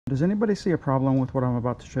Does anybody see a problem with what I'm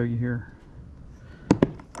about to show you here?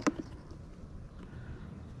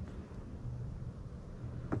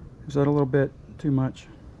 Is that a little bit too much?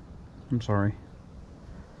 I'm sorry.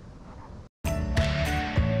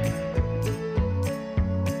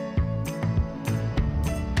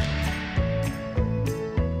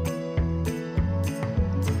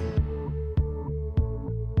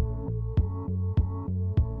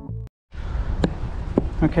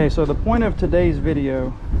 Okay, so the point of today's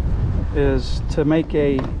video is to make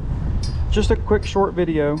just a quick short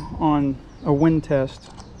video on a wind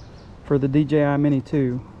test for the DJI Mini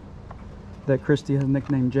 2 that Kristi has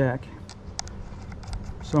nicknamed Jack.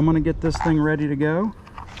 So I'm going to get this thing ready to go.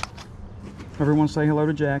 Everyone say hello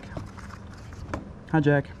to Jack. Hi,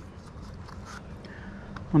 Jack.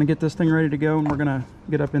 I'm going to get this thing ready to go and we're going to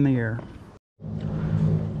get up in the air.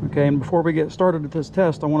 Okay, and before we get started with this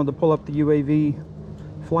test, I wanted to pull up the UAV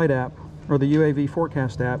flight app, or the UAV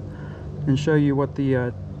forecast app, and show you what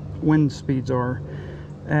the wind speeds are.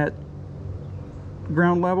 At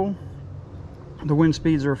ground level, the wind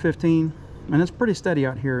speeds are 15, and it's pretty steady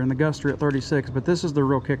out here, and the gusts are at 36, but this is the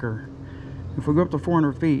real kicker. If we go up to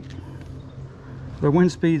 400 feet, the wind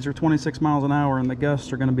speeds are 26 miles an hour and the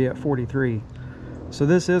gusts are going to be at 43. So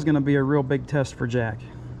this is going to be a real big test for Jack.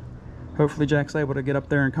 Hopefully Jack's able to get up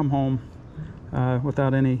there and come home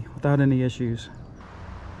without any issues.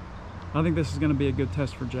 I think this is going to be a good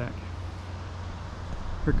test for Jack.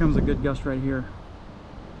 Here comes a good gust right here.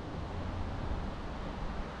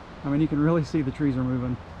 I mean, you can really see the trees are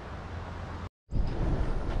moving.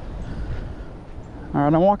 All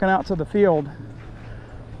right, I'm walking out to the field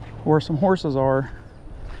where some horses are,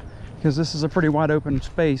 because this is a pretty wide open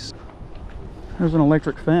space. There's an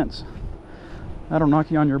electric fence. That'll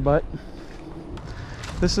knock you on your butt.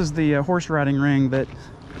 This is the horse riding ring that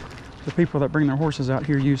the people that bring their horses out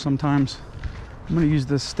here use sometimes. I'm going to use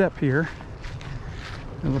this step here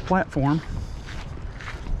as a platform.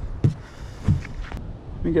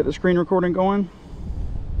 Let me get the screen recording going.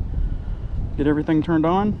 Get everything turned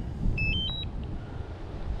on.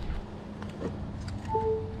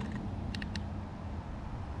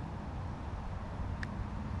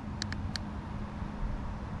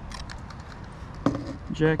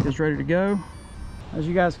 Jack is ready to go. As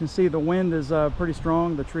you guys can see, the wind is pretty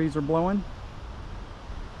strong. The trees are blowing.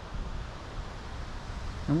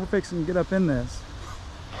 And we're fixing to get up in this.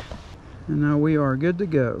 And now we are good to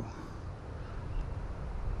go.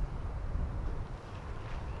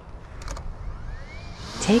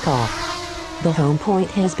 Take off. The home point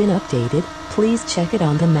has been updated. Please check it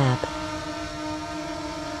on the map.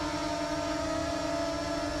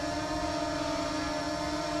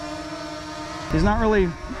 He's not really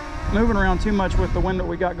moving around too much with the wind that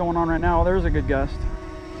we got going on right now. There's a good gust,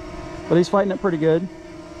 but he's fighting it pretty good.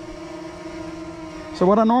 So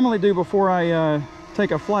what I normally do before I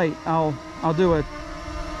take a flight, I'll do a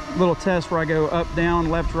little test where I go up, down,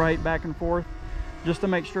 left, right, back and forth, just to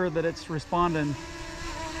make sure that it's responding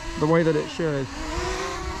the way that it should.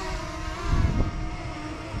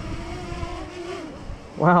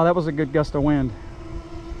 Wow, that was a good gust of wind.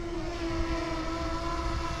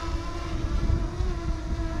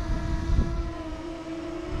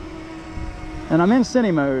 And I'm in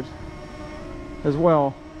cine mode as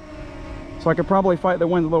well, so I could probably fight the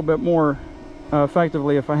wind a little bit more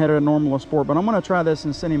effectively if I had it a normal sport, but I'm going to try this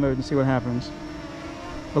in cine mode and see what happens.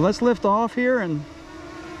 But let's lift off here and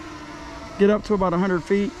get up to about 100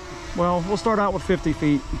 feet. Well, we'll start out with 50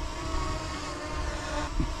 feet.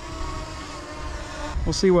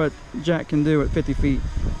 We'll see what Jack can do at 50 feet.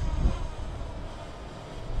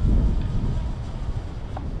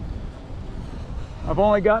 I've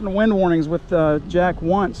only gotten wind warnings with Jack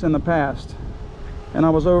once in the past, and I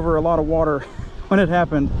was over a lot of water when it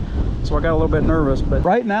happened, so I got a little bit nervous. But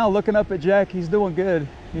right now, looking up at Jack, he's doing good.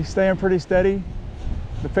 He's staying pretty steady.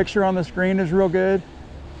 The picture on the screen is real good.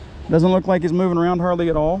 Doesn't look like he's moving around hardly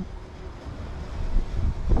at all.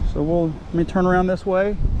 So let me turn around this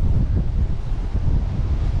way.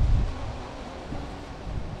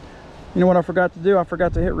 You know what I forgot to do? I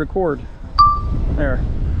forgot to hit record. There.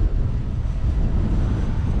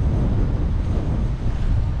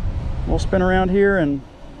 We'll spin around here and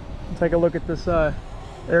take a look at this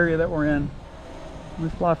area that we're in. Let me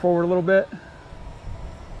fly forward a little bit.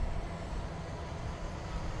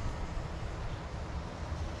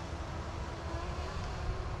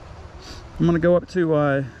 I'm going to go up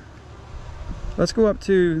to, let's go up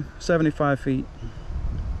to 75 feet.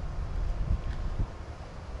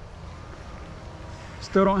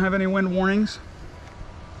 Still don't have any wind warnings.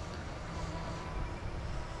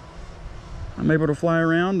 I'm able to fly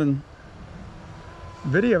around, and the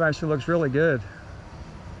video actually looks really good.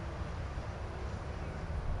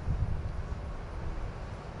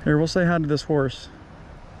 Here, we'll say hi to this horse.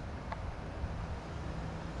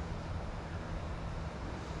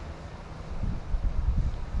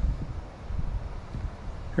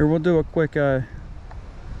 Here, we'll do a quick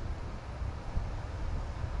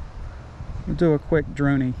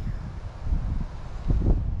droney.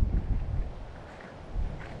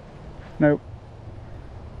 Nope.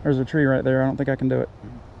 There's a tree right there. I don't think I can do it.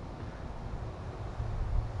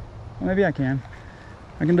 Well, maybe I can.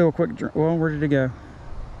 I can do a quick well, where did he go?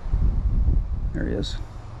 There he is.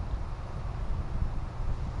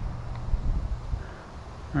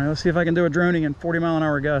 All right, let's see if I can do a droning in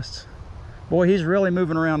 40-mile-an-hour gusts. Boy, he's really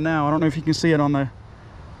moving around now. I don't know if you can see it on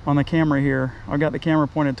the camera here. I've got the camera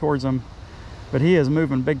pointed towards him, but he is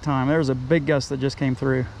moving big time. There's a big gust that just came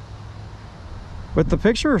through. But the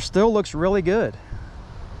picture still looks really good.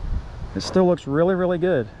 It still looks really, really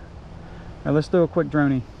good. All right, let's do a quick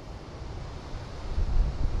droney.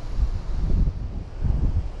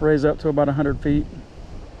 Raise up to about 100 feet.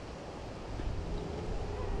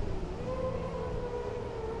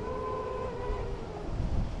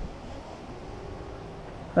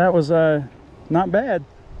 That was not bad,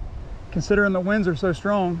 considering the winds are so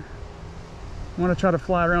strong. I want to try to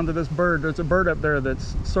fly around to this bird. There's a bird up there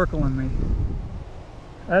that's circling me.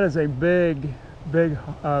 That is a big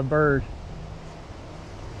bird.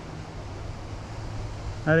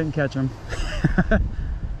 I didn't catch him.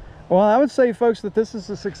 Well, I would say, folks, that this is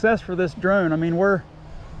a success for this drone. I mean, we're,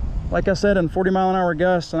 like I said, in 40-mile-an-hour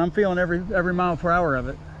gusts, and I'm feeling every mile per hour of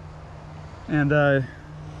it. And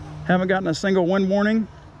haven't gotten a single wind warning.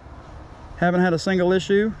 Haven't had a single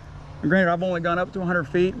issue. And granted, I've only gone up to 100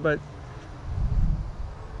 feet, but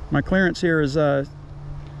my clearance here is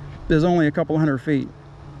only a couple hundred feet.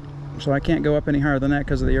 So I can't go up any higher than that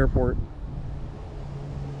because of the airport.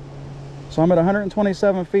 So I'm at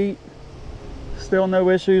 127 feet. Still no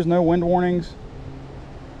issues, no wind warnings.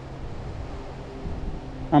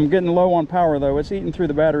 I'm getting low on power though. It's eating through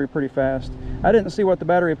the battery pretty fast. I didn't see what the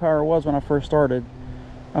battery power was when I first started.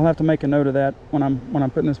 I'll have to make a note of that when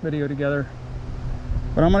I'm putting this video together.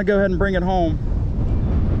 But I'm gonna go ahead and bring it home.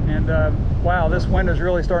 And wow, this wind is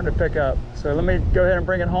really starting to pick up. So let me go ahead and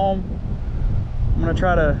bring it home. I'm gonna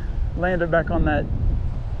try to land it back on that.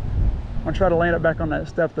 I'm gonna try to land it back on that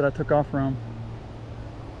step that I took off from.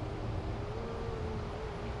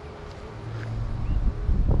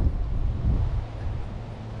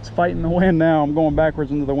 It's fighting the wind now. I'm going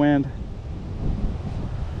backwards into the wind.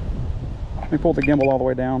 Let me pull the gimbal all the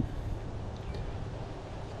way down.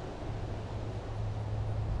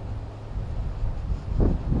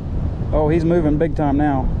 Oh, he's moving big time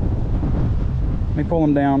now. Let me pull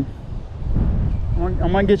him down. I'm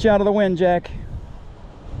gonna get you out of the wind, Jack.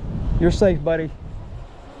 You're safe, buddy.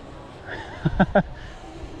 Well,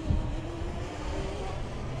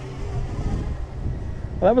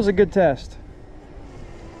 that was a good test.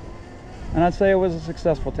 And I'd say it was a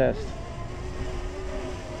successful test.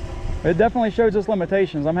 It definitely shows its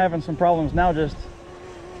limitations. I'm having some problems now just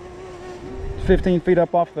 15 feet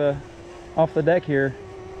up off the deck here.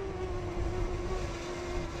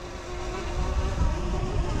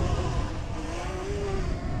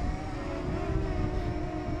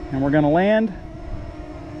 And we're gonna land.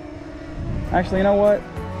 Actually, you know what?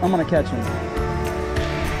 I'm gonna catch him.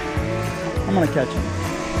 I'm gonna catch him.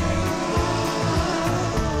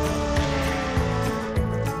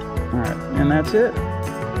 All right, and that's it.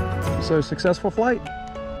 So, successful flight.